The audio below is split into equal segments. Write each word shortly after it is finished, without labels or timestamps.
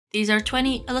These are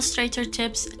 20 Illustrator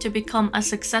tips to become a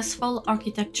successful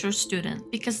architecture student,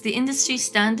 because the industry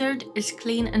standard is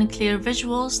clean and clear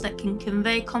visuals that can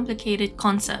convey complicated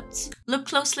concepts. Look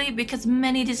closely, because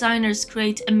many designers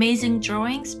create amazing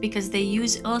drawings because they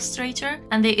use Illustrator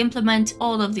and they implement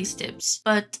all of these tips.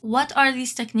 But what are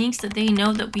these techniques that they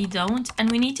know that we don't? And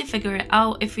we need to figure it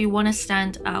out if we want to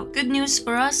stand out. Good news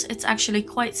for us, it's actually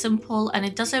quite simple and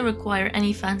it doesn't require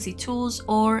any fancy tools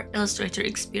or Illustrator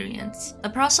experience. The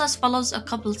process follows a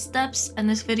couple steps, and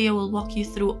this video will walk you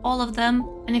through all of them.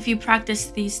 And if you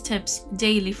practice these tips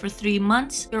daily for 3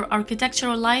 months, your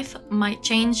architectural life might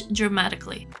change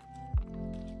dramatically.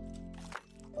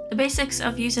 The basics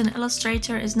of using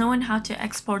Illustrator is knowing how to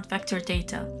export vector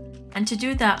data. And to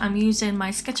do that, I'm using my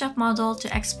SketchUp model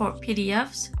to export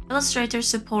PDFs. Illustrator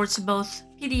supports both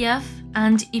PDF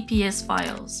and EPS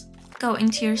files. Go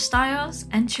into your styles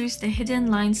and choose the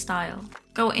hidden line style.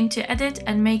 Go into edit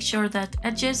and make sure that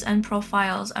edges and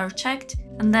profiles are checked,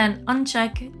 and then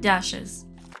uncheck dashes.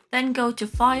 Then go to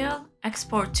file,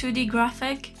 export 2D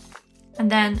graphic,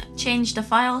 and then change the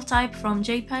file type from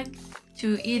JPEG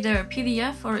to either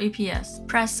PDF or EPS.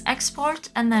 Press export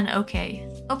and then OK.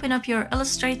 Open up your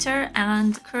Illustrator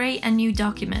and create a new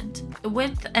document. The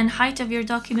width and height of your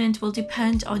document will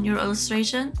depend on your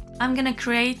illustration. I'm gonna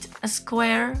create a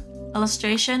square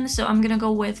illustration, so I'm gonna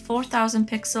go with 4000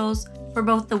 pixels for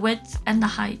both the width and the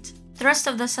height. The rest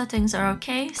of the settings are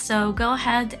okay, so go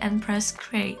ahead and press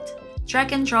create.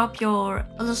 Drag and drop your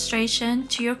illustration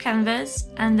to your canvas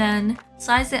and then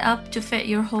size it up to fit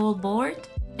your whole board.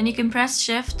 And you can press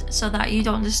shift so that you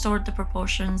don't distort the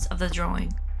proportions of the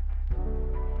drawing.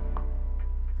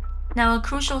 Now, a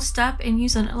crucial step in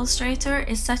using Illustrator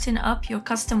is setting up your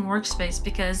custom workspace,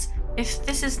 because if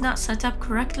this is not set up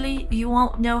correctly, you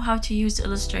won't know how to use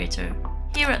Illustrator.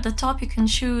 Here at the top you can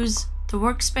choose the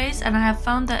workspace, and I have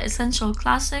found that Essential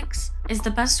Classics is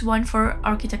the best one for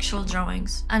architectural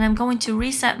drawings. And I'm going to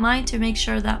reset mine to make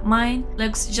sure that mine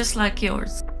looks just like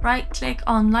yours. Right click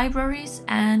on Libraries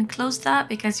and close that,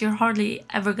 because you're hardly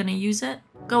ever going to use it.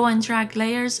 Go and drag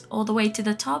layers all the way to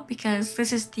the top, because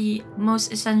this is the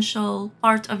most essential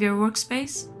part of your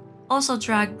workspace. Also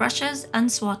drag brushes and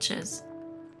swatches.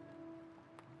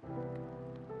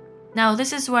 Now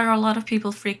this is where a lot of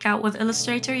people freak out with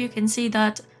Illustrator. You can see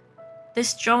that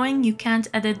this drawing, you can't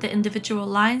edit the individual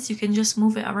lines, you can just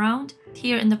move it around.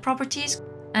 Here in the properties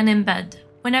and embed.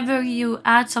 Whenever you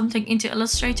add something into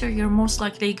Illustrator, you're most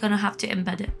likely gonna have to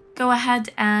embed it. Go ahead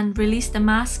and release the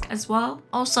mask as well.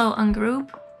 Also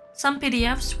ungroup. Some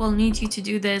PDFs will need you to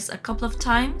do this a couple of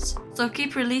times, so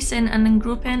keep releasing and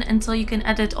ungrouping until you can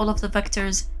edit all of the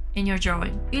vectors in your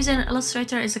drawing. Using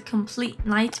Illustrator is a complete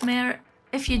nightmare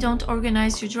if you don't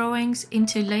organize your drawings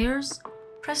into layers.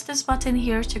 Press this button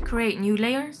here to create new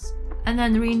layers and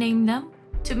then rename them.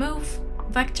 To move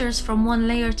vectors from one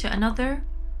layer to another,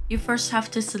 you first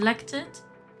have to select it,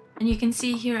 and you can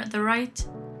see here at the right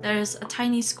there's a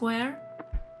tiny square.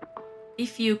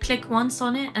 If you click once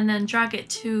on it and then drag it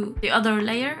to the other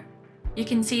layer, you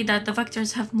can see that the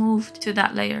vectors have moved to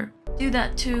that layer. Do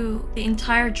that to the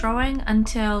entire drawing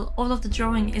until all of the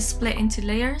drawing is split into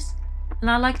layers. And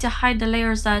I like to hide the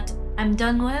layers that I'm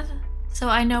done with, so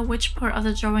I know which part of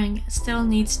the drawing still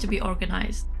needs to be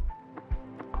organized.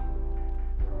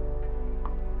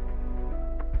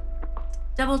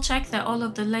 Double check that all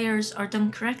of the layers are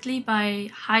done correctly by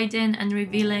hiding and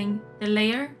revealing the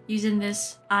layer using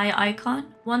this eye icon.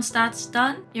 Once that's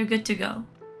done, you're good to go.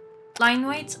 Line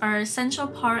weights are an essential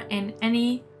part in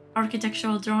any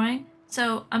architectural drawing,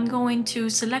 so I'm going to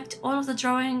select all of the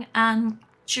drawing and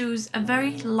choose a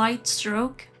very light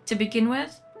stroke to begin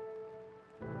with.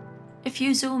 If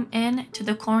you zoom in to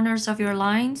the corners of your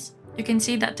lines, you can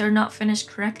see that they're not finished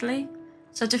correctly.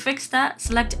 So to fix that,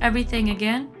 select everything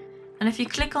again. And if you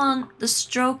click on the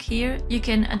stroke here, you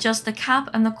can adjust the cap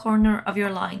and the corner of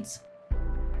your lines.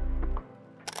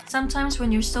 Sometimes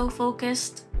when you're so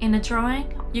focused in a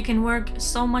drawing, you can work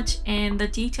so much in the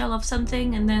detail of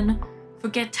something and then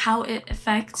forget how it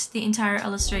affects the entire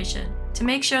illustration. To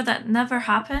make sure that never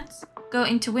happens, go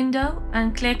into Window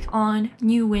and click on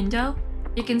New Window.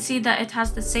 You can see that it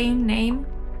has the same name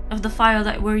of the file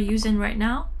that we're using right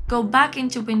now. Go back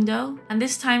into Window and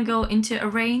this time go into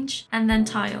Arrange and then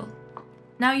Tile.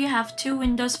 Now you have two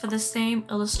windows for the same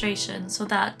illustration, so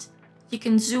that you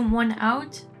can zoom one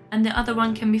out and the other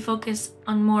one can be focused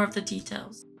on more of the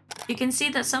details. You can see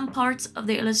that some parts of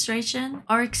the illustration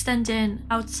are extending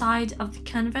outside of the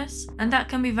canvas, and that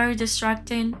can be very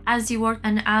distracting as you work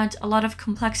and add a lot of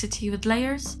complexity with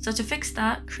layers. So to fix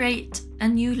that, create a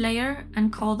new layer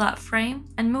and call that frame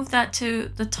and move that to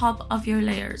the top of your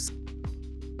layers.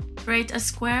 Create a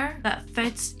square that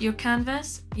fits your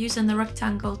canvas using the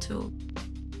rectangle tool.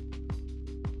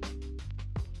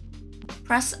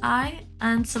 Press I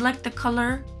and select the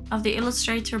color of the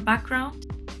Illustrator background.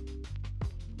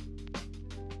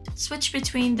 Switch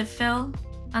between the fill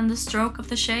and the stroke of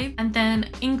the shape, and then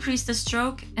increase the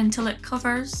stroke until it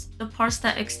covers the parts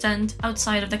that extend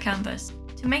outside of the canvas.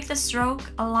 To make the stroke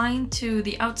align to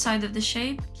the outside of the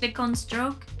shape, click on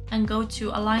Stroke and go to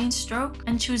Align Stroke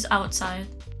and choose Outside.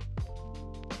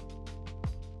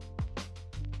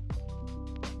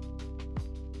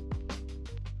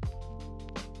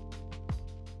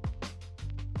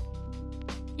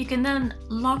 You can then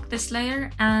lock this layer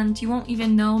and you won't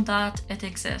even know that it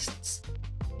exists.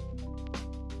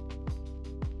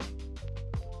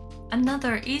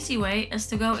 Another easy way is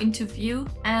to go into View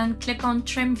and click on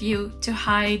Trim View to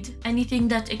hide anything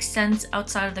that extends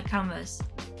outside of the canvas.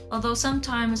 Although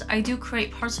sometimes I do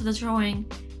create parts of the drawing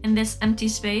in this empty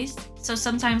space, so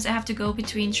sometimes I have to go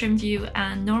between Trim View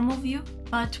and Normal View,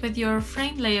 but with your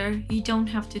frame layer you don't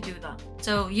have to do that.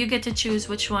 So you get to choose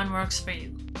which one works for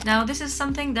you. Now this is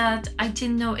something that I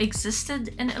didn't know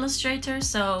existed in Illustrator,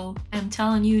 so I'm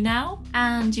telling you now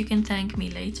and you can thank me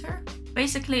later.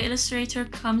 Basically, Illustrator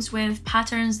comes with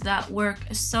patterns that work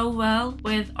so well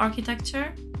with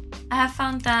architecture. I have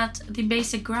found that the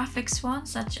basic graphics ones,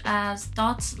 such as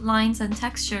dots, lines, and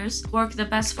textures, work the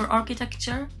best for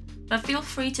architecture, but feel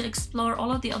free to explore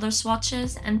all of the other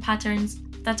swatches and patterns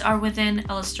that are within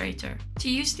Illustrator. To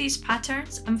use these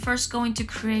patterns, I'm first going to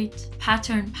create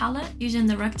Pattern Palette using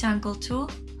the rectangle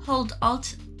tool. Hold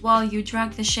Alt while you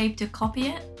drag the shape to copy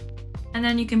it, and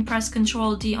then you can press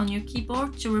Ctrl D on your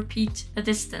keyboard to repeat the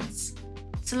distance.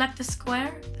 Select the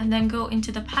square and then go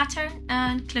into the pattern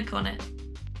and click on it.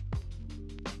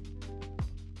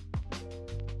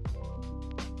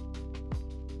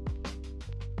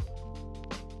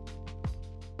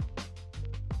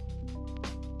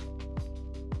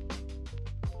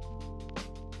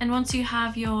 And once you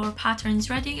have your patterns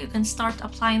ready, you can start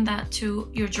applying that to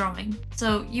your drawing.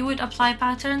 So you would apply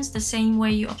patterns the same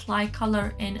way you apply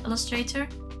color in Illustrator,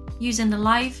 using the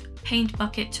Live Paint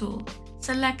Bucket tool.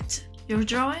 Select your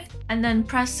drawing and then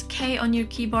press K on your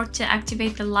keyboard to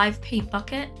activate the Live Paint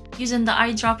Bucket. Using the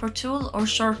eyedropper tool or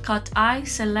shortcut I,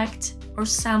 select or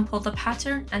sample the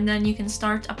pattern, and then you can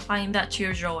start applying that to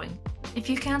your drawing. If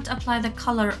you can't apply the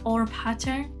color or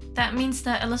pattern, that means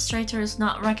that Illustrator is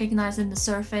not recognizing the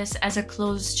surface as a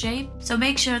closed shape, so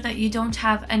make sure that you don't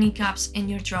have any gaps in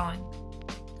your drawing.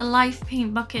 The Live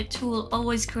Paint Bucket tool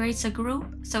always creates a group,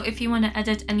 so if you want to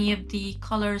edit any of the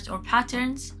colors or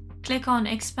patterns, click on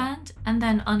Expand and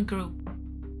then Ungroup.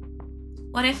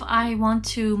 What if I want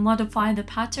to modify the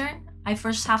pattern? I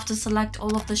first have to select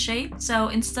all of the shapes, so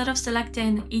instead of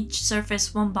selecting each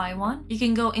surface one by one, you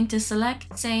can go into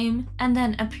Select, Same, and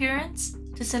then Appearance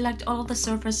to select all of the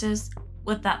surfaces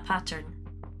with that pattern.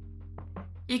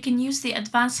 You can use the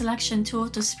Advanced Selection tool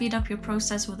to speed up your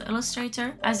process with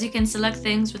Illustrator, as you can select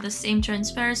things with the same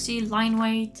transparency, line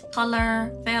weight,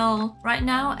 color, fill. Right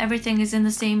now, everything is in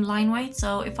the same line weight,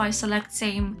 so if I select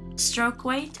same stroke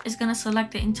weight, it's going to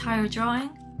select the entire drawing,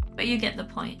 but you get the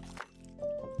point.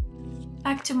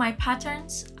 Back to my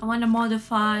patterns, I want to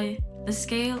modify the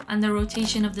scale and the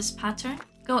rotation of this pattern.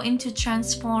 Go into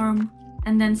Transform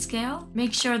and then Scale.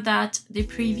 Make sure that the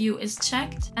preview is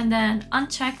checked, and then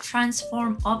uncheck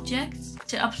Transform Objects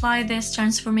to apply this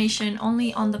transformation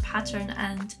only on the pattern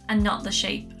and not the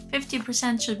shape.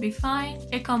 50% should be fine.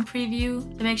 Click on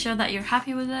Preview to make sure that you're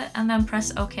happy with it, and then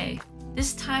press OK.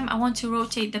 This time I want to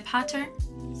rotate the pattern,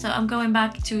 so I'm going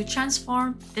back to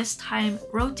Transform, this time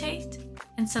Rotate,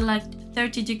 and select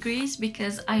 30 degrees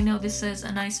because I know this is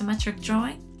an isometric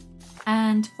drawing,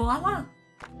 and voila!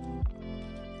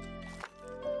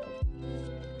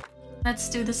 Let's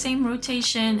do the same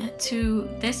rotation to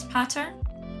this pattern.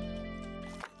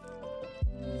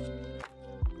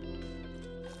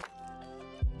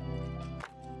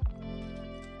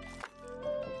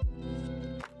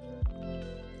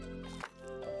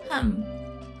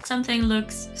 Something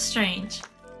looks strange.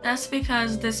 That's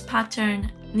because this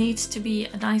pattern needs to be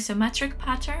an isometric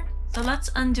pattern. So let's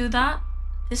undo that.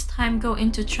 This time go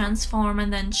into Transform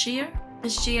and then Shear. The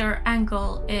shear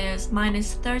angle is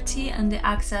 -30 and the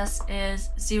axis is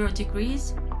 0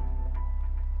 degrees.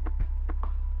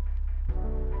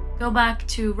 Go back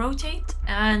to Rotate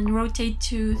and rotate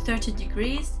to 30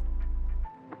 degrees.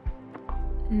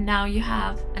 Now you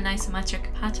have an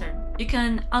isometric pattern. You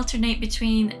can alternate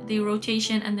between the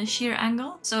rotation and the shear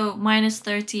angle. So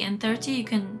 -30 and 30, you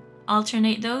can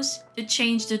alternate those to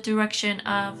change the direction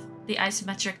of the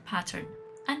isometric pattern.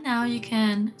 And now you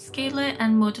can scale it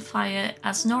and modify it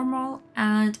as normal,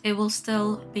 and it will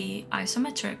still be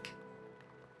isometric.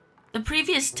 The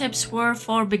previous tips were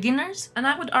for beginners, and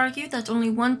I would argue that only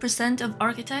 1% of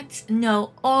architects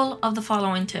know all of the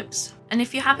following tips. And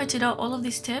if you happen to know all of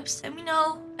these tips, let me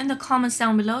know in the comments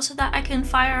down below so that I can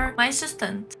fire my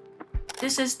assistant.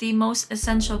 This is the most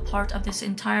essential part of this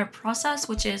entire process,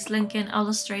 which is linking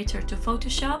Illustrator to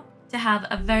Photoshop to have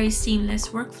a very seamless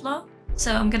workflow.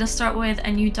 So I'm gonna start with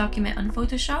a new document on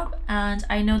Photoshop, and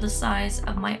I know the size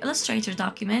of my Illustrator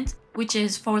document, which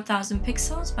is 4000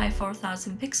 pixels by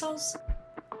 4000 pixels.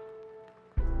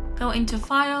 Go into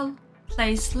File,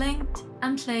 Place Linked,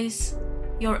 and place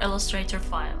your Illustrator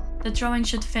file. The drawing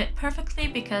should fit perfectly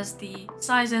because the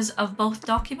sizes of both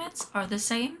documents are the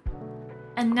same.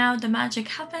 And now the magic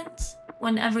happens.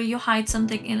 Whenever you hide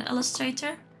something in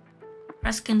Illustrator,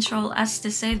 press Ctrl S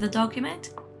to save the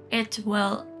document. It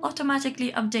will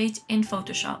automatically update in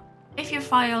Photoshop. If your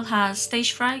file has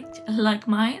stage fright like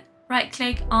mine,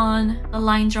 right-click on the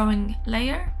line drawing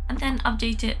layer and then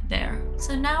update it there.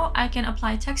 So now I can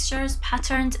apply textures,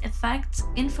 patterns, effects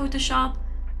in Photoshop.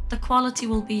 The quality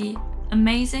will be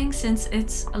amazing since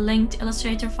it's a linked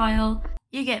Illustrator file.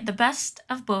 You get the best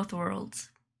of both worlds.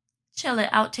 Chill it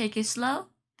out, take it slow,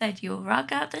 then you'll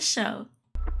rock out the show.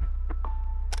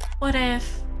 What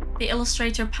if the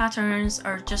Illustrator patterns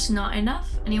are just not enough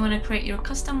and you want to create your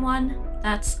custom one?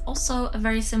 That's also a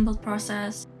very simple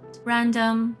process.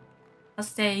 Random, let's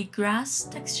say grass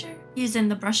texture, using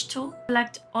the brush tool.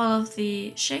 Select all of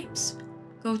the shapes,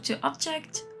 go to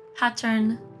Object,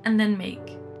 Pattern, and then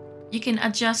Make. You can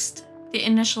adjust the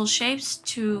initial shapes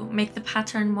to make the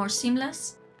pattern more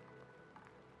seamless.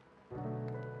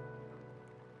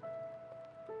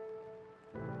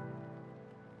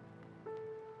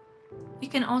 You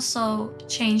can also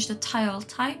change the tile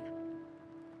type.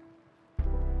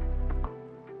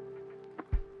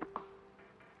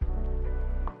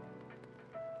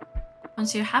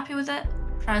 Once you're happy with it,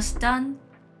 press Done,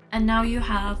 and now you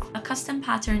have a custom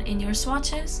pattern in your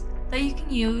swatches that you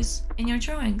can use in your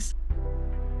drawings.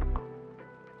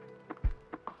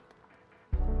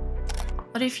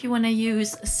 But if you want to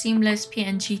use seamless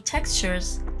PNG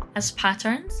textures as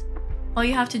patterns, all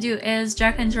you have to do is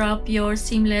drag and drop your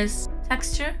seamless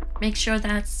texture, make sure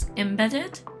that's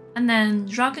embedded, and then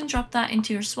drag and drop that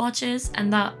into your swatches,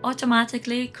 and that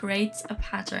automatically creates a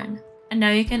pattern. And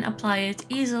now you can apply it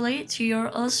easily to your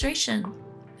illustration.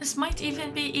 This might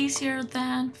even be easier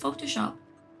than Photoshop.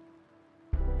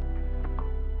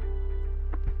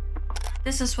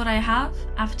 This is what I have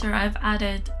after I've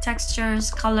added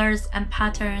textures, colors, and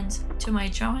patterns to my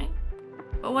drawing.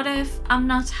 But what if I'm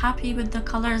not happy with the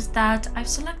colors that I've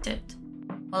selected?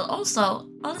 Well, also,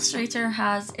 Illustrator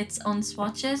has its own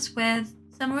swatches with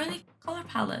some really color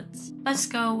palettes. Let's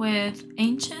go with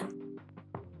Ancient.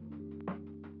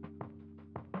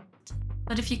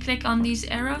 But if you click on these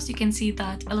arrows, you can see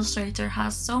that Illustrator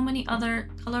has so many other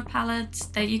color palettes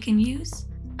that you can use.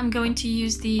 I'm going to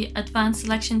use the advanced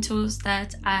selection tools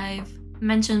that I've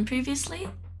mentioned previously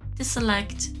to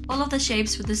select all of the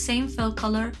shapes with the same fill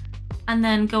color, and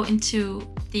then go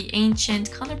into the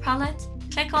Ancient color palette,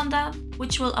 click on them,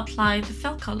 which will apply the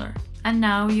fill color. And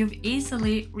now you've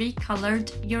easily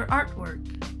recolored your artwork.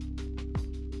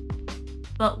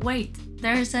 But wait,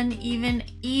 there's an even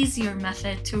easier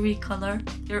method to recolor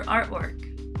your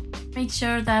artwork. Make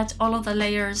sure that all of the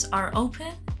layers are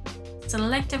open,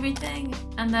 select everything,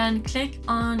 and then click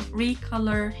on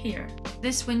Recolor here.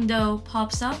 This window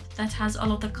pops up that has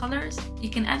all of the colors. You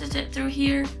can edit it through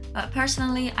here, but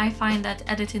personally I find that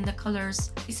editing the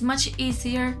colors is much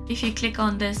easier if you click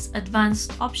on this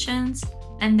Advanced Options,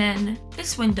 and then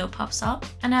this window pops up.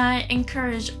 And I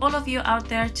encourage all of you out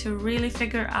there to really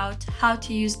figure out how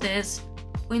to use this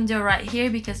window right here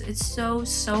because it's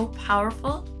so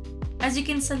powerful. As you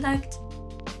can select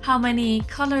how many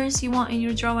colors you want in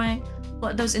your drawing,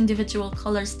 what those individual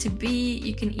colors to be.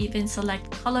 You can even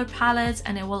select color palettes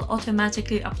and it will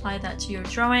automatically apply that to your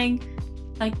drawing.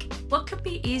 Like, what could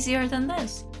be easier than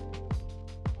this?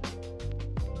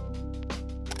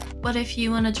 But if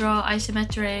you want to draw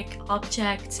isometric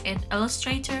objects in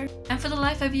Illustrator, and for the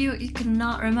life of you, you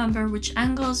cannot remember which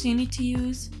angles you need to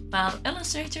use, well,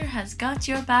 Illustrator has got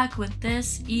your back with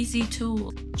this easy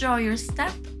tool. Draw your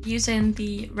step using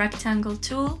the rectangle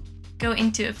tool, go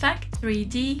into Effect,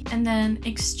 3D, and then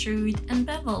Extrude and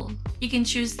Bevel. You can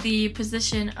choose the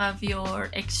position of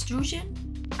your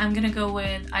extrusion. I'm gonna go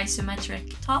with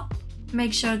isometric top.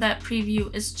 Make sure that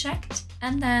preview is checked,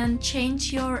 and then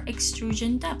change your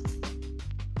extrusion depth.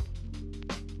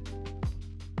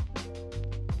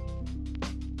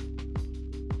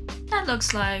 That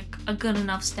looks like a good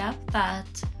enough step that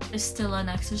is still an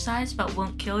exercise but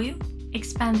won't kill you.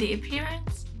 Expand the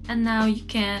appearance, and now you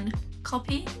can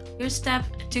copy your step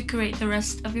to create the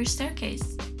rest of your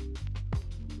staircase.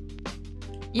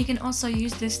 You can also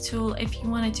use this tool if you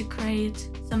wanted to create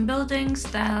some buildings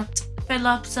that fill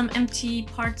up some empty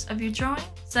parts of your drawing.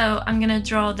 So I'm gonna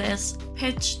draw this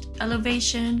pitched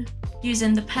elevation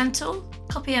using the pen tool,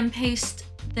 copy and paste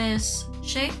this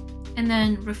shape, and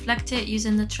then reflect it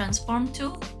using the transform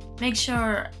tool. Make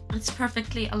sure it's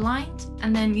perfectly aligned,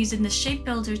 and then using the shape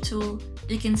builder tool,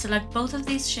 you can select both of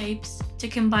these shapes to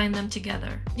combine them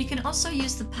together. You can also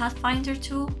use the pathfinder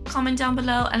tool. Comment down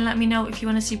below and let me know if you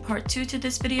want to see part 2 to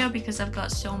this video, because I've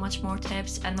got so much more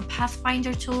tips and the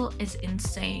pathfinder tool is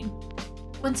insane.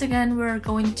 Once again, we're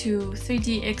going to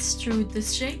 3D extrude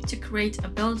this shape to create a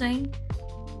building.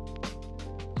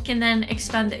 You can then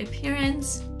expand the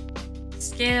appearance,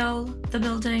 scale the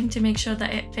building to make sure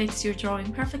that it fits your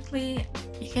drawing perfectly.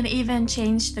 You can even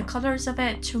change the colors of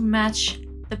it to match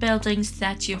the buildings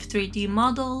that you've 3D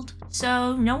modeled,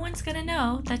 so no one's gonna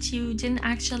know that you didn't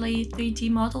actually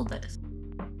 3D model this.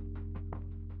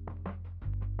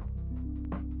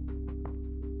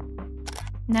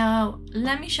 Now,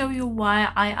 let me show you why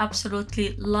I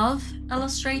absolutely love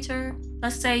Illustrator.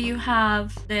 Let's say you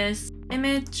have this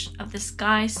image of this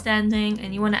guy standing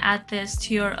and you want to add this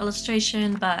to your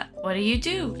illustration, but what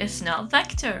do? It's not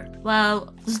vector.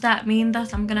 Well, does that mean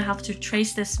that I'm gonna have to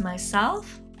trace this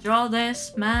myself? Draw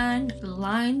this man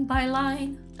line by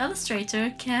line?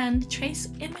 Illustrator can trace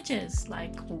images.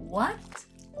 Like what?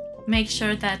 Make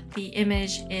sure that the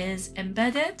image is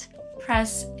embedded.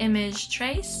 Press image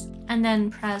trace and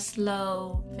then press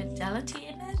low fidelity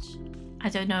image. I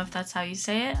don't know if that's how you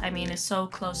say it. I mean, it's so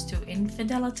close to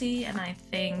infidelity and I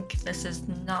think this is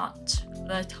not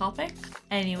the topic.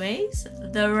 Anyways,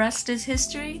 the rest is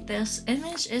history. This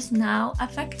image is now a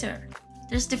vector.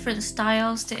 There's different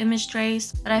styles to image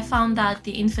trace, but I found that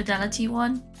the infidelity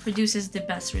one produces the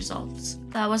best results.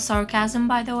 That was sarcasm,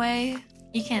 by the way.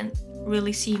 You can't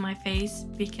really see my face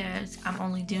because I'm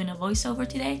only doing a voiceover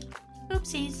today.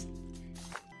 Oopsies.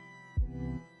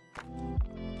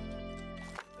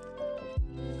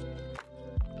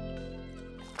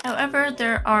 However,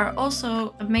 there are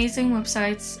also amazing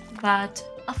websites that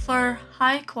offer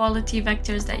high quality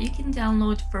vectors that you can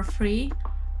download for free.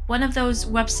 One of those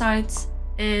websites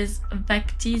is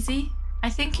Vecteezy. I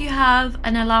think you have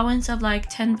an allowance of like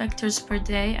 10 vectors per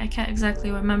day. I can't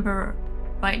exactly remember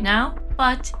right now,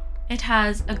 but it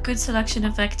has a good selection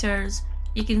of vectors.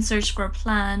 You can search for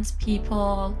plants,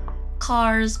 people,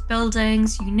 cars,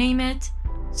 buildings, you name it.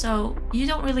 So you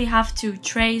don't really have to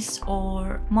trace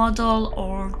or model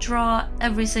or draw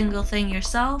every single thing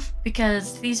yourself,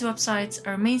 because these websites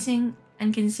are amazing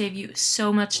and can save you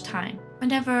so much time.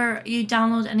 Whenever you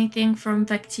download anything from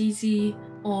Vecteezy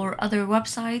or other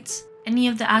websites, any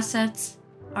of the assets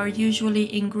are usually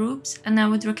in groups, and I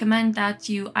would recommend that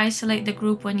you isolate the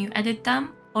group when you edit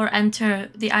them, or enter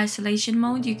the isolation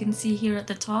mode you can see here at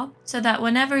the top, so that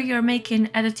whenever you're making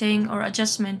editing or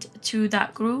adjustment to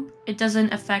that group, it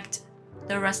doesn't affect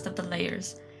the rest of the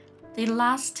layers. The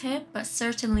last tip, but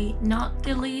certainly not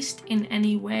the least in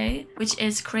any way, which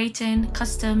is creating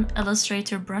custom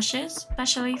Illustrator brushes,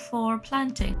 especially for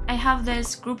planting. I have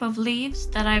this group of leaves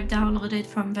that I've downloaded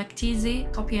from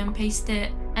Vecteezy, copy and paste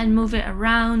it and move it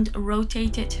around,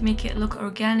 rotate it to make it look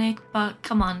organic, but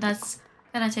come on, that's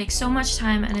gonna take so much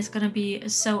time and it's gonna be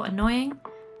so annoying.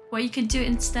 What you could do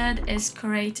instead is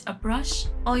create a brush.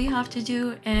 All you have to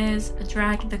do is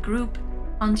drag the group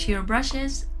onto your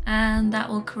brushes and that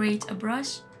will create a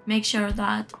brush. Make sure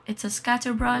that it's a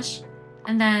scatter brush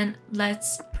and then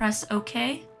let's press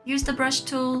OK. Use the brush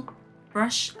tool,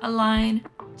 brush a line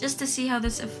just to see how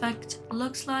this effect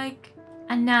looks like.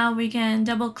 And now we can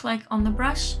double click on the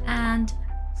brush and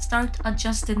start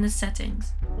adjusting the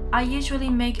settings. I usually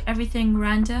make everything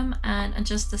random and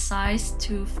adjust the size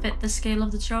to fit the scale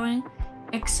of the drawing,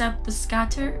 except the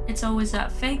scatter, it's always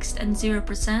at fixed and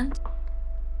 0%.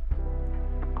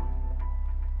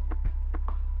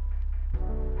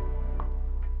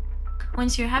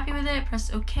 Once you're happy with it,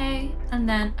 press OK and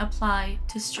then apply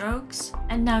to strokes.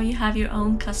 And now you have your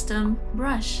own custom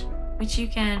brush, which you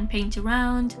can paint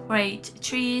around, create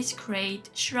trees, create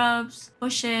shrubs,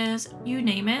 bushes, you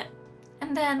name it.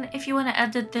 And then if you want to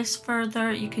edit this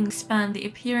further, you can expand the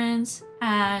appearance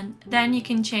and then you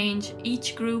can change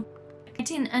each group. I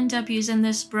didn't end up using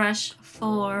this brush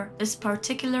for this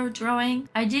particular drawing.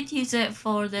 I did use it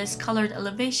for this colored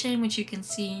elevation, which you can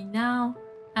see now.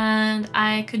 And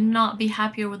I could not be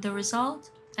happier with the result.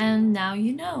 And now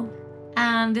you know.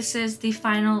 And this is the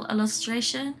final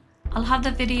illustration. I'll have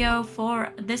the video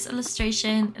for this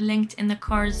illustration linked in the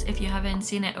cards if you haven't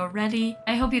seen it already.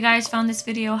 I hope you guys found this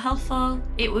video helpful.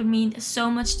 It would mean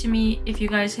so much to me if you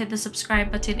guys hit the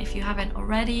subscribe button if you haven't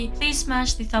already. Please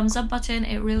smash the thumbs up button.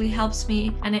 It really helps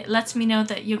me and it lets me know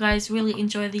that you guys really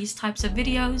enjoy these types of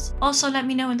videos. Also, let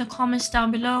me know in the comments down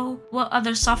below what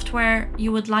other software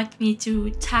you would like me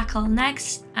to tackle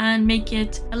next and make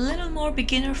it a little more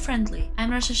beginner friendly.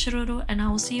 I'm Cesar Chirinos and I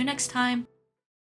will see you next time.